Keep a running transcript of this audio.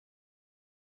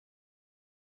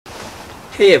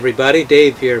Hey everybody,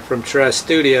 Dave here from Tress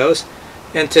Studios,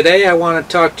 and today I want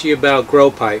to talk to you about grow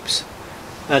pipes.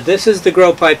 This is the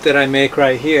grow pipe that I make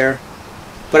right here,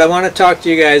 but I want to talk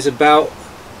to you guys about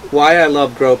why I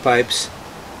love grow pipes,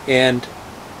 and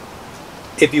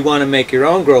if you want to make your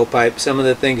own grow pipe, some of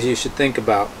the things you should think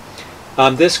about.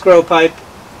 This grow pipe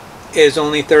is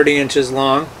only 30 inches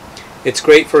long. It's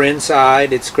great for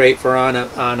inside, it's great for on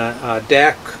a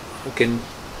deck. You can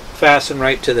fasten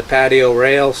right to the patio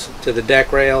rails, to the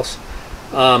deck rails.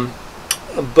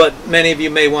 But many of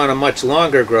you may want a much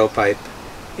longer grow pipe,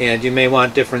 and you may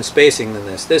want different spacing than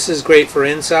this. This is great for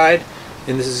inside,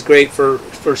 and this is great for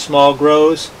small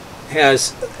grows. It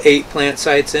has 8 plant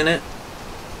sites in it.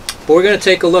 But we're going to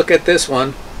take a look at this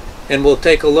one, and we'll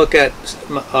take a look at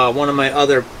one of my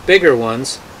other bigger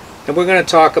ones, and we're going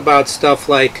to talk about stuff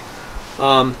like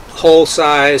hole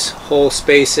size, hole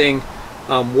spacing,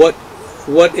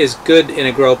 what is good in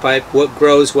a grow pipe, what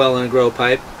grows well in a grow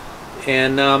pipe,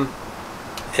 and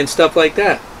stuff like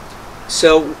that.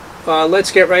 So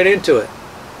let's get right into it.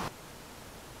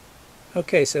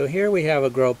 Okay, so here we have a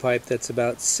grow pipe that's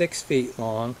about 6 feet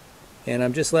long, and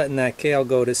I'm just letting that kale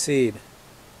go to seed.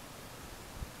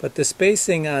 But the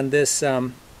spacing on this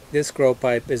this grow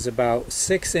pipe is about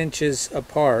 6 inches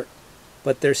apart,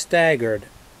 but they're staggered,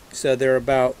 so they're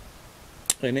about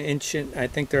an inch. I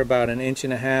think they're about an inch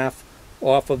and a half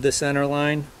off of the center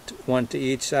line, one to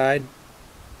each side.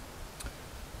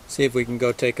 See if we can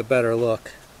go take a better look.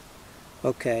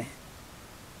 Okay,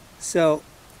 so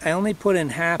I only put in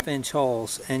 1/2 inch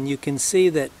holes, and you can see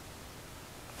that,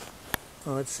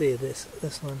 well, let's see this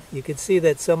one. You can see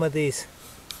that some of these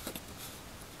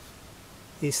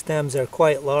stems are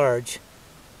quite large,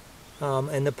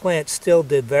 and the plant still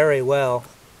did very well.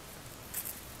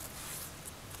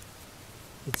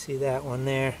 You can see that one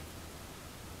there.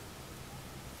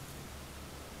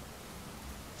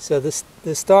 So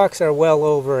the stalks are well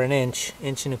over an inch,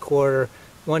 inch and a quarter.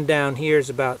 One down here is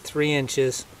about 3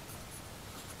 inches.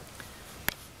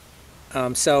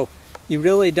 So you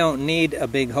really don't need a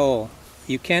big hole.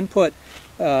 You can put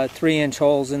 3-inch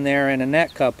holes in there in a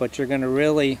net cup, but you're going to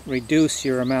really reduce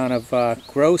your amount of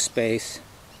grow space,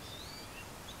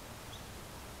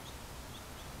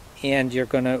 and you're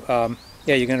going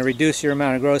to reduce your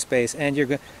amount of grow space,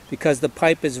 and because the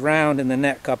pipe is round and the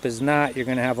net cup is not, you're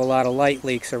going to have a lot of light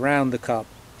leaks around the cup.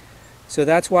 So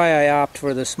that's why I opt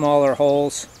for the smaller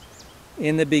holes.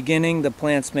 In the beginning, the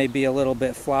plants may be a little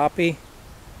bit floppy,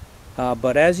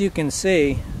 but as you can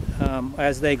see,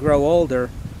 as they grow older,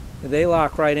 they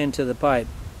lock right into the pipe.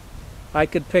 I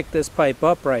could pick this pipe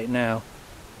up right now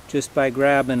just by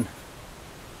grabbing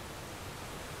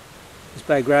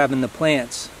the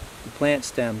plant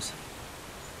stems.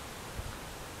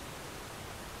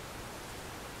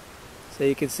 So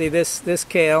you can see this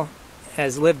kale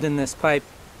has lived in this pipe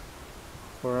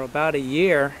for about a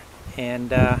year,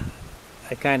 and I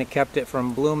kind of kept it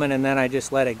from blooming, and then I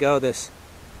just let it go this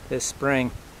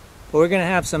spring. But we're going to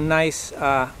have some nice,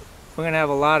 we're going to have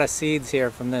a lot of seeds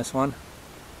here from this one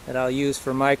that I'll use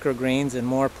for microgreens and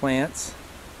more plants.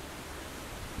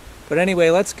 But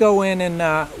anyway, let's go in and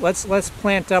let's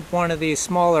plant up one of these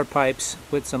smaller pipes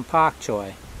with some pak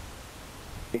choi.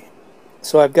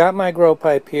 So I've got my grow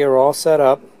pipe here all set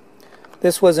up.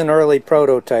 This was an early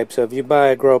prototype, so if you buy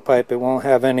a grow pipe, it won't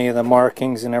have any of the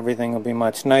markings, and everything will be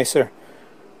much nicer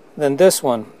than this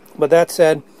one. But that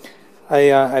said,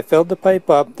 I filled the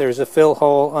pipe up. There's a fill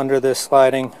hole under this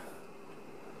sliding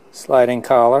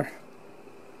collar.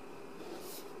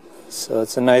 So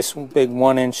it's a nice big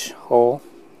 1-inch hole.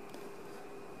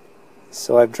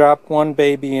 So I've dropped one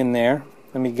baby in there.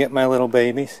 Let me get my little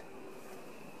babies.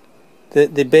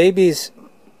 The babies,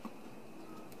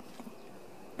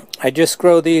 I just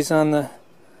grow these on the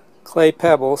clay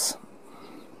pebbles.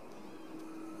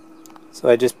 So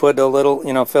I just put a little,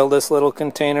 fill this little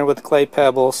container with clay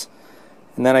pebbles,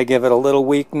 and then I give it a little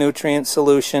weak nutrient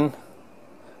solution.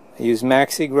 I use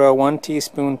Maxi Grow 1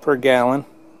 teaspoon per gallon.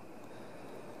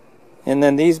 And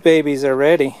then these babies are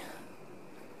ready.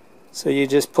 So you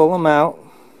just pull them out,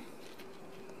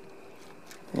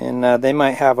 and they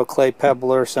might have a clay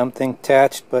pebble or something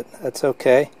attached, but that's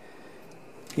okay.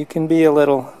 You can be a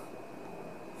little,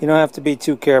 you don't have to be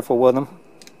too careful with them.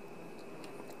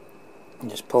 You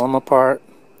just pull them apart,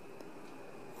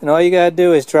 and all you gotta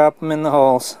do is drop them in the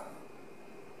holes.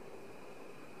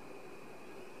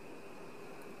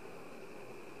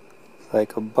 It's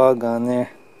like a bug on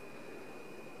there.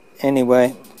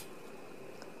 Anyway,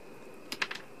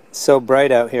 it's so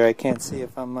bright out here I can't see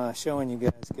if I'm showing you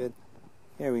guys good.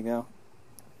 Here we go.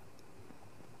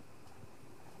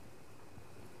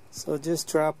 So just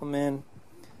drop them in,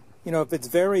 You know, if it's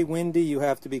very windy, you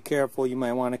have to be careful. You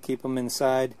might want to keep them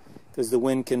inside because the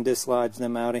wind can dislodge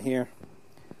them out of here.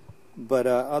 But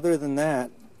other than that,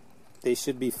 they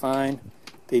should be fine.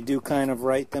 They do kind of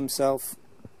right themselves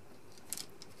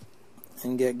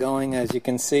and get going, as you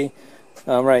can see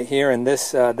right here. And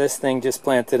this thing just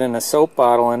planted in a soap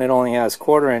bottle, and it only has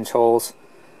 1/4-inch holes.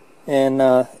 And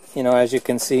you know, as you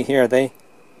can see here, they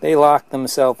lock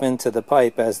themselves into the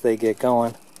pipe as they get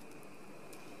going.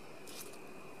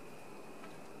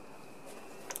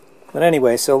 But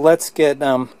anyway, so let's get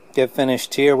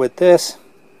finished here with this.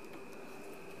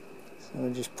 So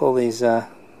we'll just pull these, and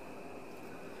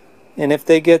if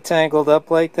they get tangled up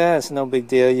like that, it's no big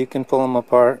deal. You can pull them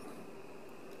apart.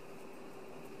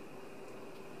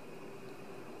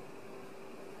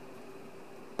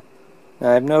 Now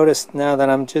I've noticed now that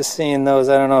I'm just seeing those,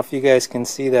 I don't know if you guys can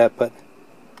see that, but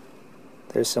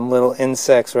there's some little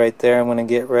insects right there I'm going to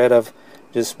get rid of.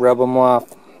 Just rub them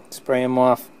off, spray them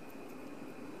off.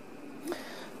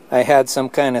 I had some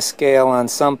kind of scale on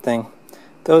something.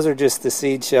 Those are just the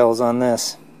seed shells on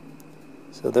this,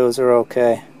 so those are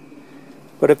okay.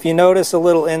 But if you notice a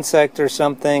little insect or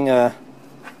something, like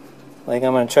I'm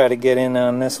going to try to get in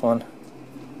on this one.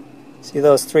 See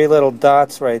those 3 little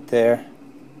dots right there?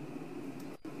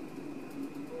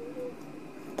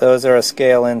 Those are a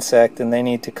scale insect, and they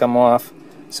need to come off.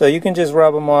 So you can just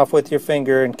rub them off with your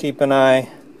finger and keep an eye.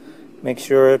 Make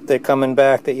sure if they're coming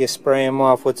back that you spray them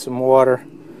off with some water.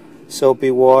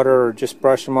 Soapy water, or just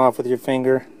brush them off with your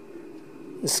finger.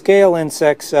 The scale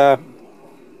insects, they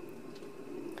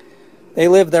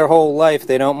live their whole life.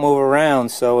 They don't move around,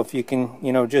 so if you can,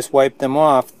 you know, just wipe them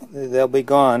off, they'll be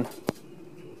gone.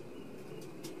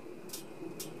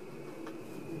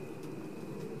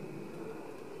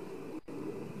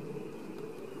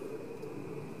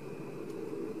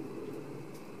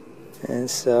 And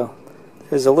so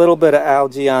there's a little bit of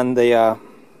algae on the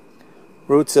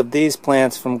roots of these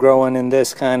plants from growing in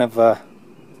this kind of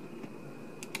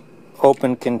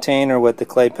open container with the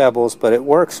clay pebbles, but it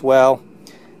works well,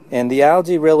 and the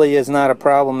algae really is not a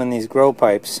problem in these grow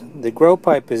pipes. The grow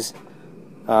pipe is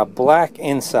black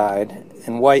inside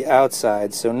and white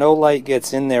outside, so no light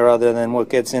gets in there other than what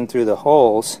gets in through the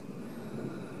holes,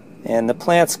 and the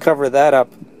plants cover that up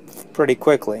pretty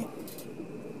quickly.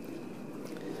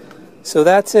 So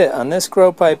that's it. On this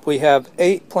grow pipe we have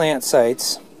 8 plant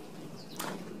sites.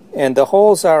 And the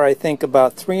holes are, I think,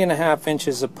 about 3.5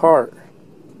 inches apart,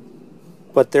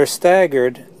 but they're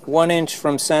staggered 1 inch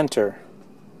from center.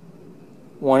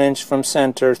 1 inch from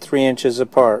center, 3 inches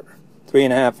apart,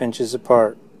 3.5 inches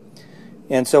apart.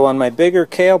 And so on my bigger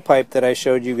kale pipe that I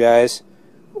showed you guys,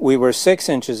 we were 6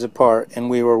 inches apart, and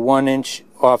we were 1 inch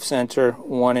off center,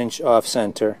 1 inch off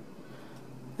center.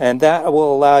 And that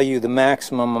will allow you the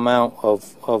maximum amount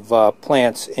of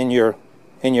plants in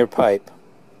your pipe.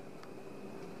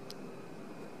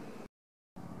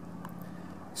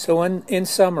 So in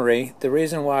summary, the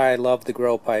reason why I love the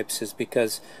grow pipes is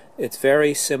because it's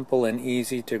very simple and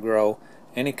easy to grow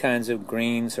any kinds of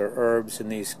greens or herbs in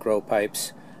these grow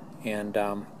pipes, and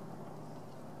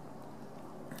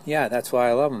yeah, that's why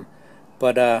I love them.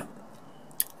 But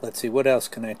let's see, what else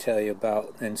can I tell you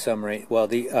about in summary? Well,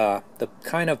 the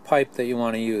kind of pipe that you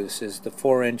want to use is the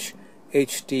 4-inch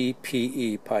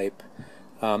HDPE pipe.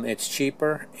 It's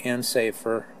cheaper and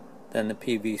safer than the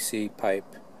PVC pipe.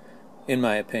 In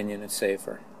my opinion, it's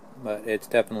safer, but it's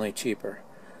definitely cheaper.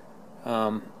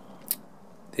 The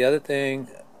other thing,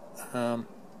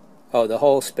 oh, the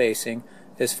hole spacing.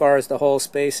 As far as the hole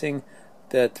spacing,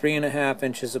 the 3.5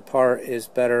 inches apart is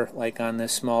better, like on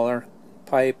this smaller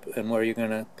pipe, and where you're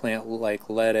going to plant like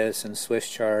lettuce and Swiss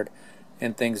chard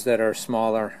and things that are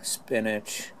smaller,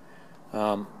 spinach,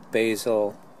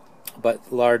 basil,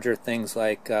 but larger things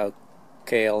like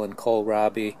kale and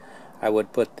kohlrabi, I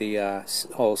would put the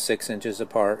hole 6 inches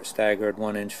apart, staggered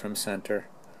 1 inch from center.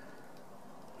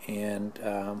 And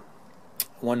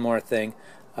one more thing,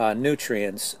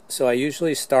 nutrients. So I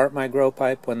usually start my grow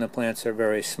pipe when the plants are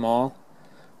very small.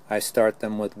 I start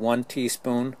them with 1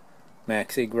 teaspoon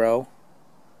Maxi-Grow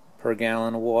per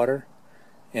gallon of water,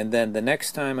 and then the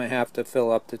next time I have to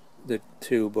fill up the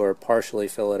tube, or partially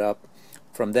fill it up,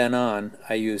 from then on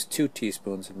I use 2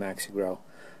 teaspoons of Maxi-Grow.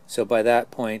 So by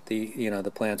that point,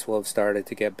 the plants will have started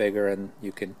to get bigger, and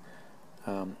you can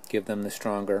give them the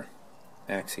stronger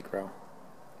Maxi-Grow.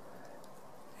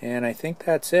 And I think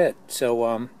that's it.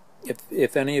 So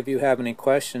if any of you have any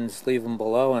questions, leave them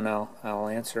below, and I'll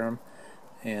answer them.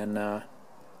 And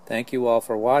thank you all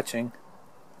for watching,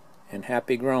 and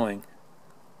happy growing.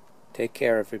 Take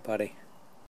care, everybody.